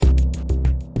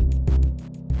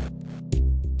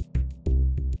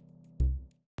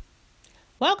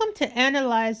Welcome to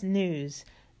Analyze News.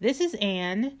 This is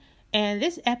Anne, and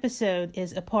this episode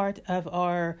is a part of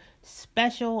our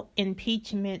special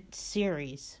impeachment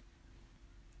series.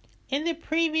 In the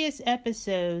previous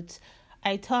episodes,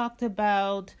 I talked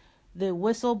about the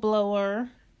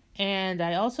whistleblower, and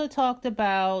I also talked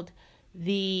about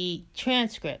the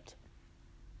transcript.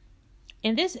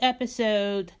 In this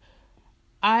episode,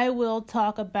 I will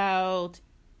talk about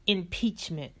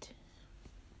impeachment.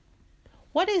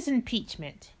 What is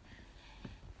impeachment?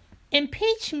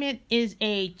 Impeachment is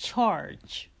a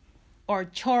charge or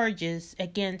charges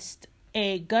against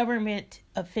a government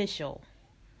official.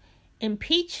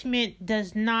 Impeachment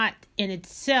does not in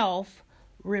itself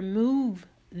remove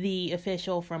the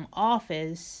official from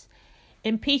office.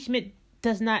 Impeachment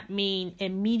does not mean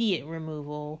immediate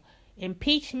removal.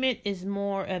 Impeachment is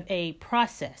more of a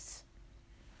process.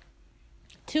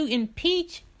 To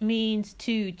impeach means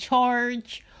to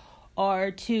charge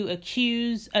or to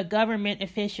accuse a government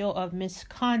official of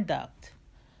misconduct.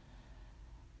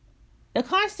 The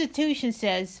Constitution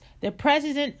says the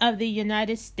President of the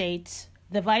United States,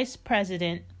 the Vice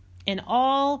President, and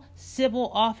all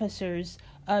civil officers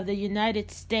of the United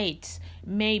States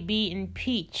may be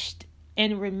impeached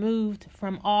and removed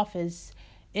from office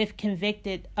if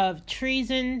convicted of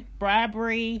treason,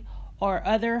 bribery, or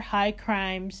other high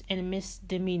crimes and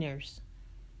misdemeanors.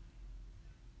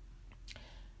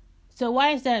 So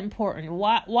why is that important?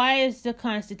 Why is the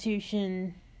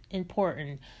Constitution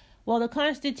important? Well, the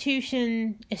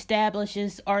Constitution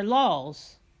establishes our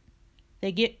laws.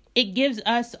 It gives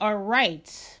us our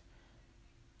rights.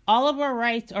 All of our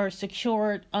rights are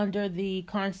secured under the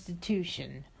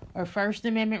Constitution. Our First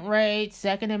Amendment rights,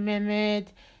 Second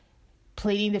Amendment,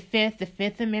 pleading the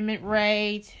Fifth Amendment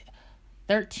right,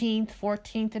 13th,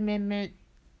 14th Amendment.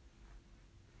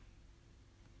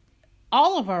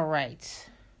 All of our rights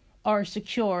are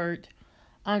secured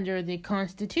under the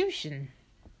Constitution.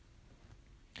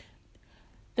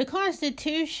 The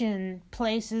Constitution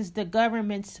places the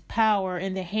government's power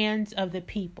in the hands of the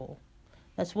people.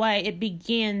 That's why it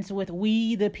begins with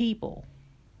we the people.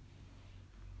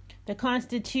 The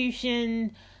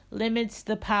Constitution limits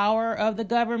the power of the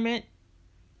government.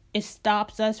 It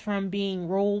stops us from being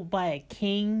ruled by a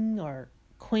king or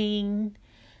queen.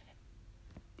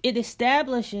 It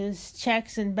establishes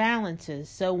checks and balances,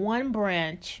 so one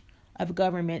branch of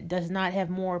government does not have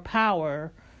more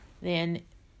power than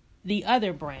the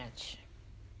other branch.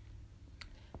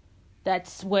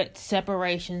 That's what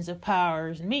separations of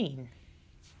powers mean.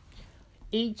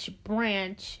 Each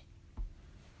branch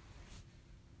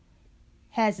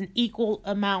has an equal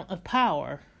amount of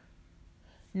power.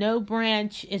 No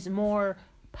branch is more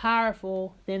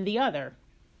powerful than the other.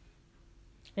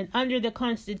 And under the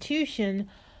Constitution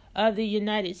of the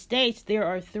United States, there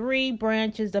are three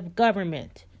branches of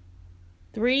government.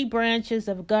 Three branches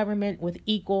of government with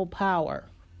equal power.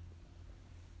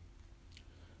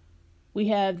 We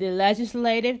have the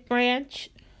legislative branch,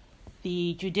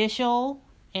 the judicial,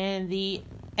 and the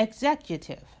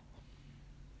executive.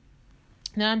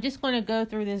 Now I'm just going to go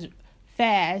through this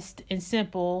fast and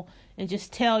simple and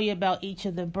just tell you about each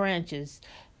of the branches.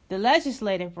 The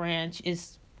legislative branch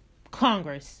is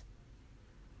Congress.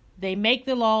 They make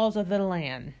the laws of the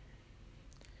land.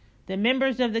 The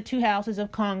members of the two houses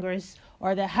of Congress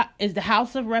is the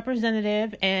House of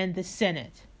Representatives and the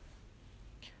Senate,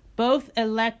 both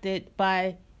elected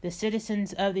by the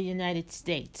citizens of the United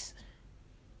States.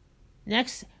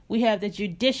 Next, we have the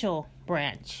judicial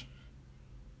branch.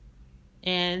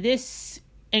 And this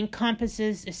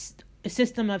encompasses a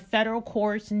system of federal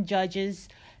courts and judges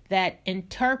that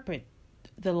interpret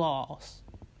the laws.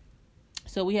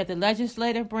 So we have the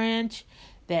legislative branch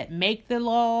that make the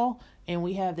law, and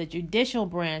we have the judicial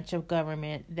branch of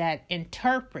government that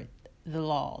interpret the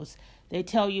laws. They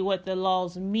tell you what the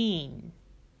laws mean.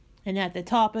 And at the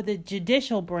top of the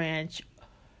judicial branch,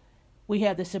 we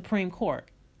have the Supreme Court,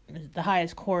 the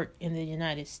highest court in the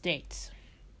United States.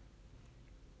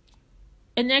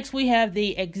 And next we have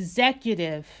the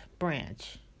executive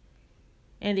branch.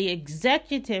 And the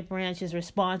executive branch is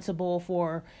responsible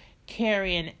for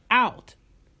carrying out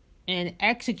and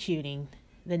executing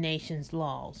the nation's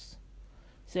laws.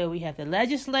 So we have the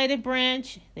legislative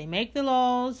branch, they make the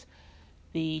laws.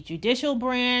 The judicial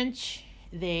branch,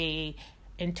 they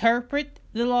interpret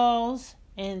the laws.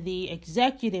 And the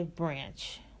executive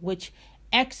branch, which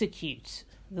executes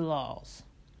the laws.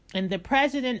 And the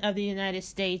President of the United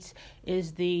States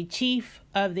is the chief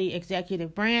of the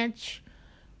executive branch,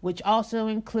 which also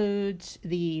includes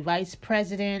the Vice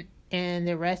President and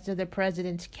the rest of the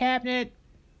President's cabinet,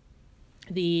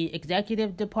 the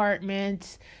executive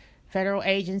department, federal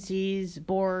agencies,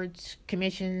 boards,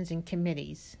 commissions, and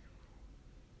committees.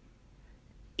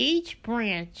 Each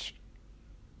branch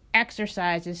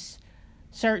exercises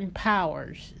certain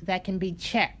powers that can be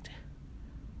checked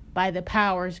by the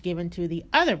powers given to the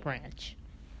other branch.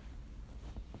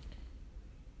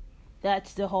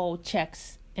 That's the whole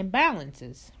checks and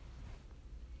balances.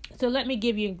 So let me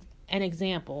give you an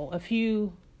example, a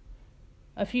few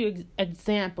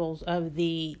examples of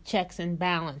the checks and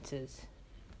balances.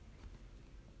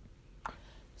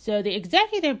 So the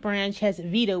executive branch has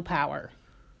veto power.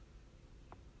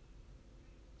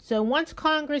 So once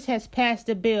Congress has passed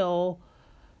a bill,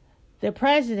 the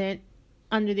president,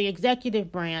 under the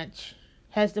executive branch,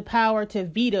 has the power to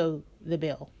veto the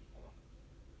bill.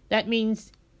 That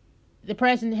means the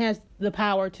president has the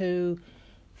power to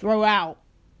throw out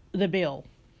the bill.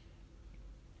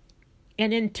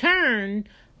 And in turn,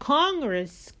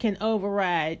 Congress can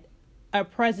override a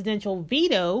presidential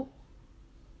veto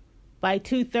by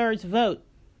 2/3 vote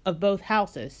of both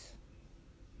houses.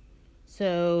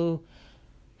 So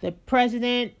the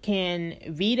president can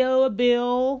veto a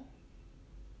bill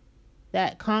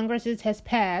that Congress has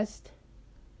passed,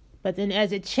 but then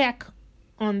as a check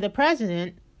on the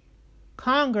president,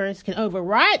 Congress can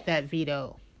override that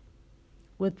veto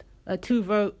with a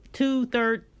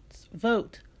 2/3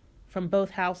 vote from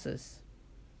both houses.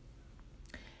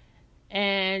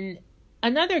 And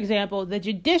another example, the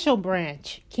judicial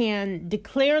branch can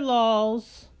declare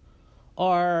laws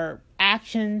or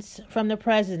actions from the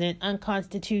president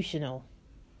unconstitutional.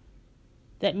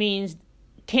 That means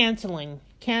canceling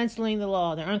the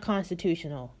law. They're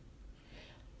unconstitutional.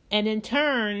 And in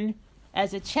turn,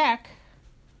 as a check,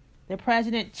 the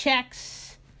president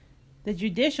checks the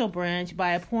judicial branch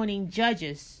by appointing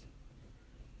judges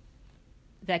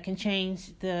that can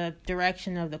change the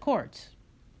direction of the courts.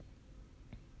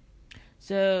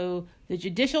 So the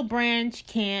judicial branch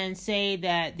can say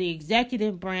that the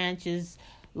executive branch's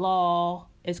law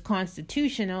is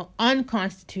unconstitutional,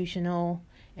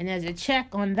 and as a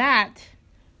check on that,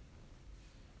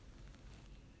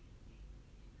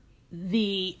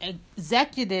 the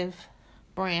executive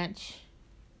branch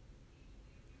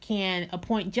can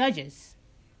appoint judges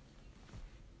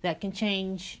that can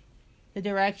change the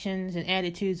directions and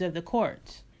attitudes of the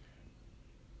courts.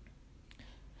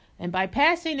 And by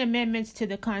passing amendments to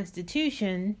the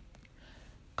Constitution,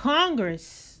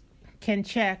 Congress can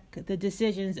check the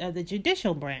decisions of the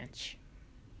judicial branch.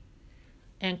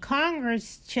 And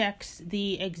Congress checks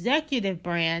the executive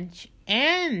branch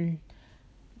and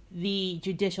the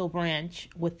judicial branch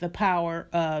with the power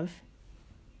of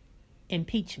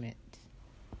impeachment.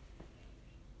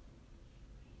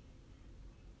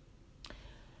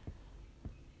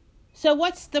 So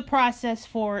what's the process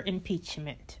for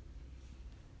impeachment?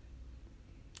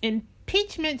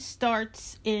 Impeachment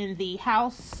starts in the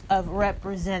House of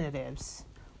Representatives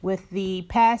with the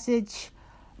passage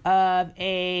of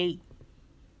a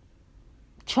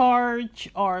charge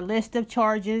or list of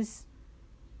charges,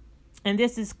 and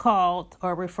this is called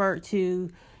or referred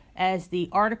to as the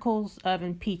Articles of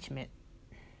Impeachment.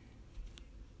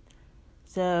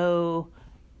 So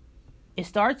it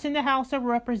starts in the House of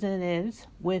Representatives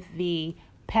with the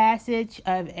passage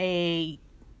of a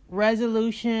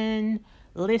resolution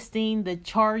listing the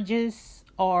charges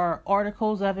or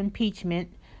articles of impeachment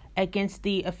against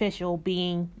the official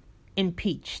being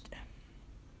impeached.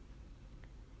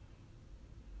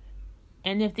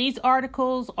 And if these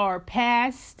articles are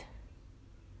passed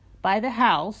by the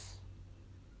House,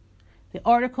 the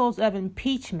articles of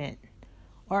impeachment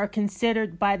are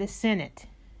considered by the Senate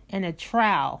in a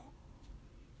trial.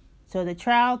 So the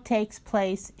trial takes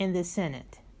place in the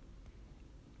Senate.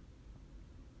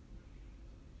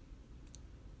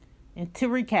 And to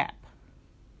recap,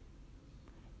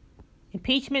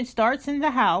 impeachment starts in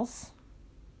the House.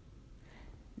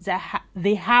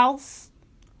 The House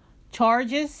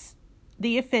charges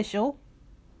the official.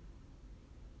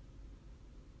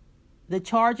 The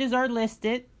charges are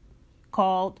listed,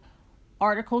 called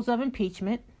Articles of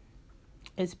Impeachment.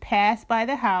 It's passed by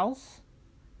the House.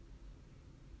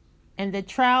 And the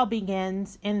trial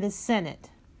begins in the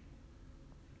Senate.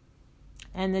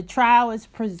 And the trial is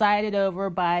presided over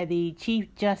by the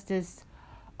Chief Justice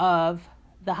of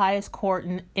the highest court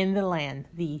in the land,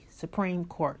 the Supreme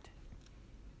Court.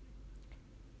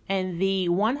 And the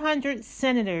 100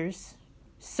 senators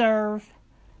serve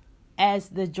as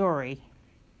the jury.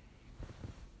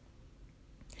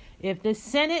 If the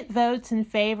Senate votes in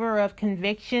favor of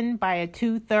conviction by a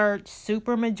 2/3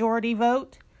 supermajority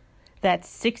vote, that's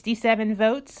 67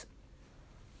 votes,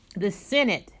 the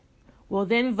Senate will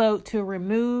then vote to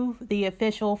remove the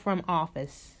official from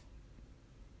office.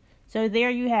 So there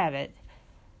you have it.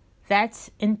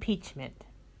 That's impeachment.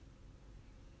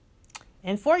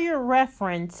 And for your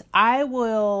reference, I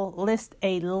will list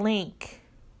a link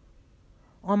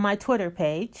on my Twitter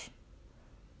page.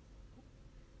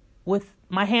 With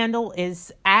my handle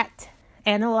is at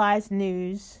Analyze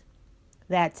News.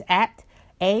 That's at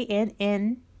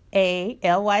ANNALYZENEWS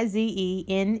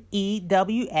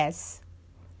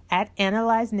at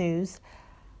Analyze News.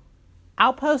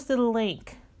 I'll post a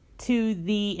link to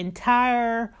the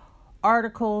entire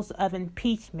articles of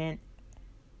impeachment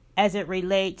as it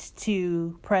relates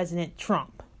to President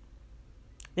Trump.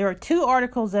 There are 2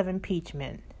 articles of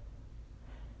impeachment.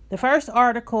 The first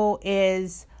article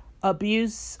is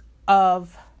abuse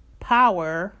of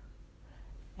power,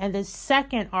 and the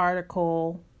second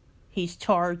article he's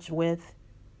charged with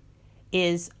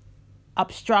is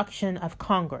obstruction of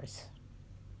Congress.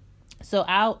 So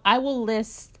I will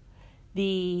list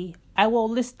the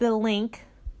link,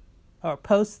 or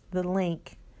post the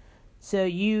link, so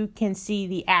you can see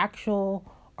the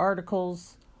actual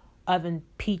articles of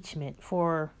impeachment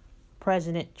for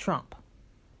President Trump.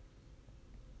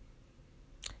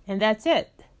 And that's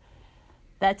it.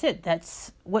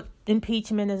 That's what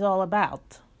impeachment is all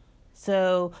about.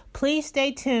 So please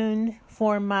stay tuned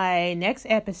for my next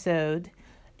episode,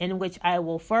 in which I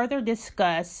will further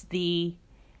discuss the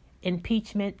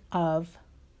impeachment of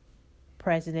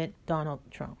President Donald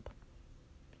Trump.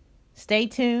 Stay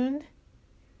tuned.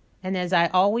 And as I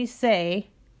always say,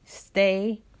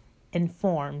 stay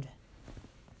informed.